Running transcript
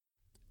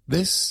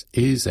This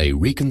is a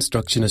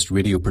Reconstructionist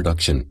radio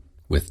production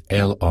with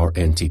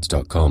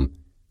LRNteach.com.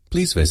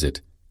 Please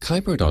visit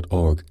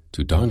kuiper.org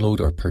to download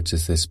or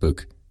purchase this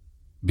book.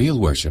 Baal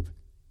Worship,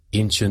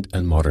 Ancient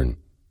and Modern,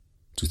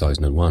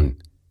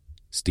 2001.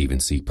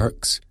 Stephen C.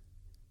 Perks,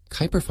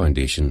 Kuiper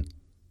Foundation,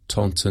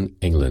 Taunton,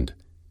 England.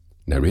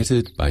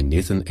 Narrated by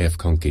Nathan F.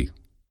 Conkey.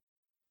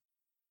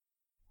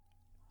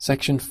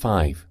 Section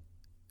 5.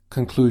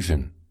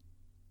 Conclusion.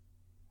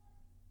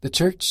 The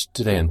Church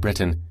today in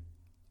Britain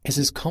is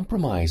as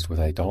compromised with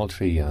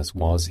idolatry as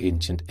was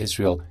ancient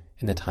Israel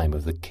in the time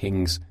of the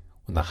kings,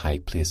 when the high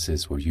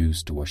places were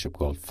used to worship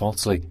God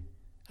falsely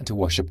and to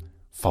worship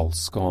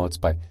false gods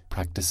by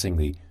practicing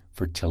the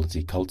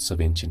fertility cults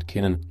of ancient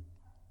Canaan.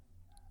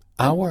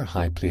 Our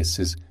high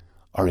places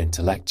are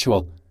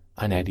intellectual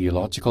and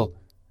ideological,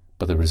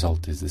 but the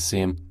result is the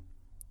same: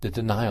 the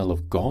denial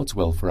of God's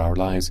will for our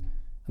lives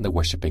and the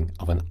worshipping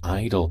of an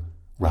idol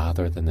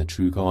rather than the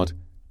true God.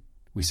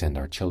 We send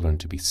our children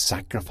to be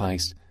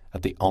sacrificed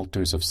at the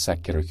altars of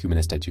secular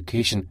humanist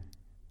education,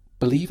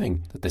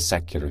 believing that the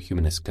secular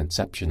humanist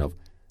conception of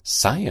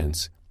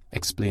science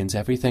explains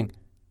everything.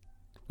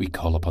 We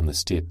call upon the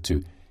state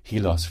to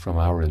heal us from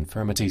our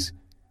infirmities.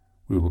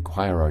 We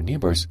require our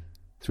neighbours,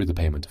 through the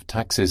payment of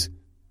taxes,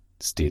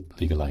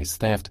 state-legalised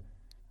theft,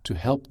 to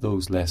help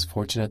those less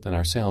fortunate than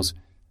ourselves,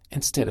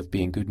 instead of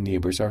being good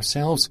neighbours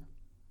ourselves.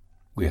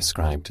 We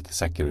ascribe to the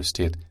secular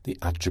state the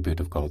attribute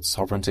of God's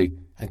sovereignty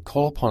and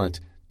call upon it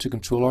to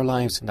control our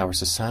lives and our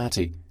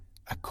society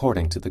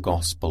according to the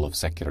gospel of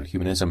secular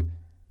humanism,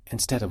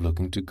 instead of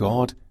looking to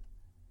God.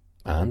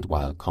 And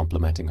while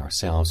complimenting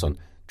ourselves on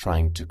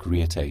trying to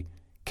create a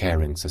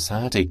caring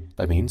society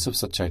by means of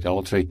such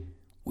idolatry,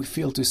 we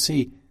fail to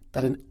see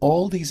that in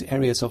all these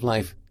areas of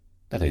life,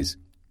 that is,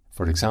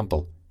 for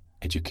example,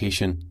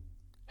 education,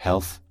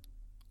 health,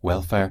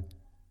 welfare,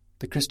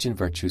 the Christian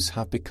virtues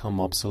have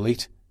become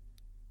obsolete.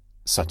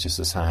 Such a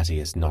society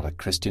is not a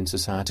Christian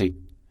society,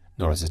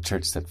 nor is a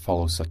church that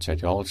follows such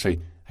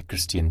idolatry a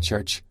Christian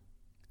church.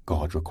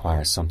 God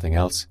requires something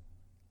else.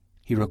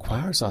 He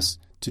requires us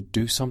to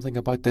do something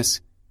about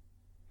this.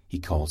 He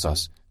calls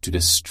us to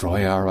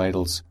destroy our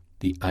idols,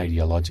 the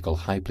ideological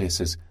high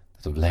places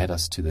that have led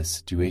us to this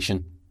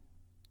situation.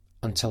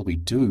 Until we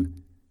do,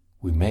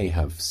 we may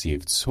have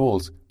saved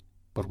souls,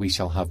 but we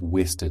shall have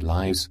wasted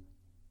lives.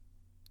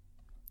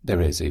 There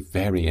is a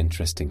very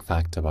interesting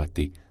fact about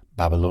the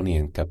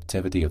Babylonian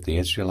captivity of the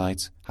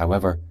Israelites.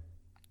 However,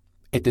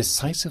 it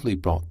decisively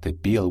brought the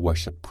Baal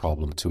worship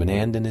problem to an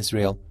end in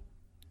Israel.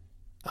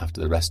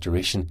 After the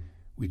restoration,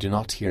 we do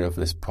not hear of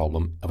this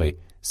problem of a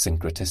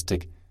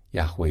syncretistic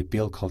Yahweh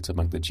Baal cult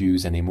among the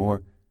Jews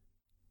anymore.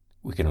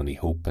 We can only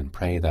hope and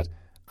pray that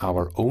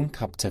our own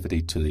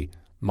captivity to the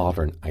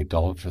modern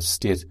idolatrous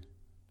state,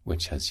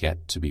 which has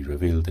yet to be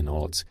revealed in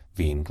all its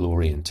vain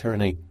glory and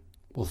tyranny,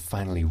 will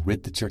finally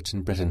rid the Church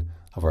in Britain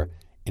of her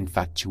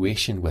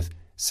infatuation with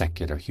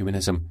secular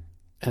humanism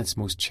and its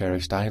most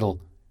cherished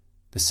idol,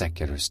 the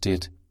secular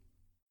state.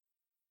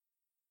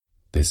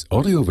 This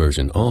audio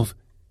version of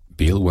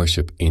Baal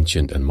Worship,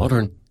 Ancient and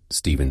Modern,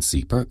 Stephen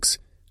C. Perks,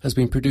 has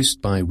been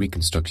produced by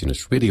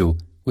Reconstructionist Radio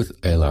with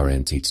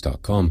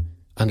LRNteach.com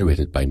and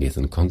narrated by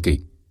Nathan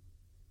Conkey.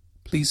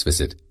 Please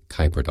visit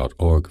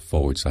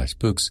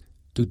kuiper.org/books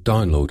to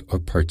download or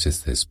purchase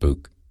this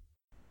book.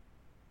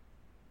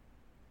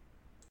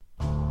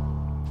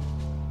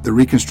 The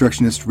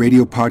Reconstructionist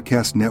Radio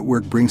Podcast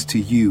Network brings to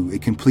you a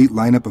complete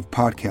lineup of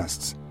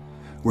podcasts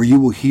where you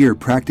will hear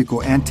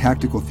practical and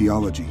tactical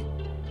theology.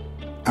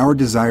 Our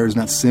desire is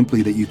not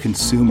simply that you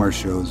consume our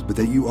shows, but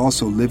that you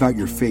also live out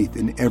your faith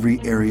in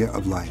every area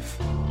of life.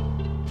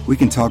 We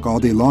can talk all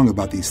day long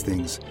about these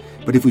things,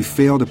 but if we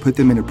fail to put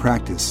them into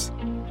practice,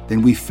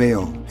 then we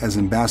fail as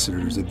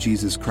ambassadors of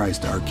Jesus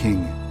Christ, our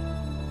King.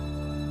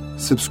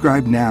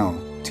 Subscribe now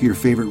to your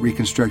favorite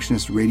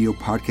Reconstructionist Radio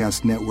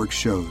Podcast Network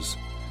shows,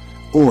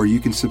 or you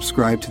can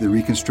subscribe to the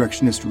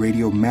Reconstructionist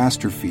Radio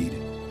Master Feed,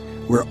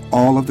 where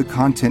all of the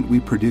content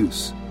we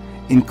produce,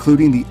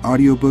 including the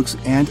audiobooks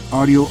and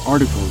audio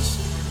articles,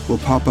 will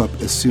pop up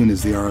as soon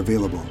as they are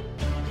available.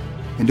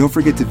 And don't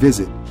forget to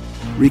visit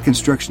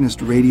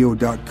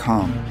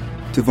ReconstructionistRadio.com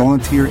to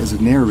volunteer as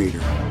a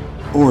narrator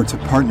or to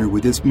partner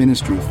with this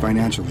ministry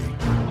financially.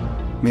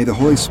 May the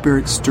Holy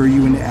Spirit stir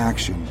you into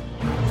action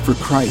for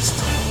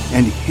Christ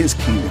and His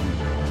kingdom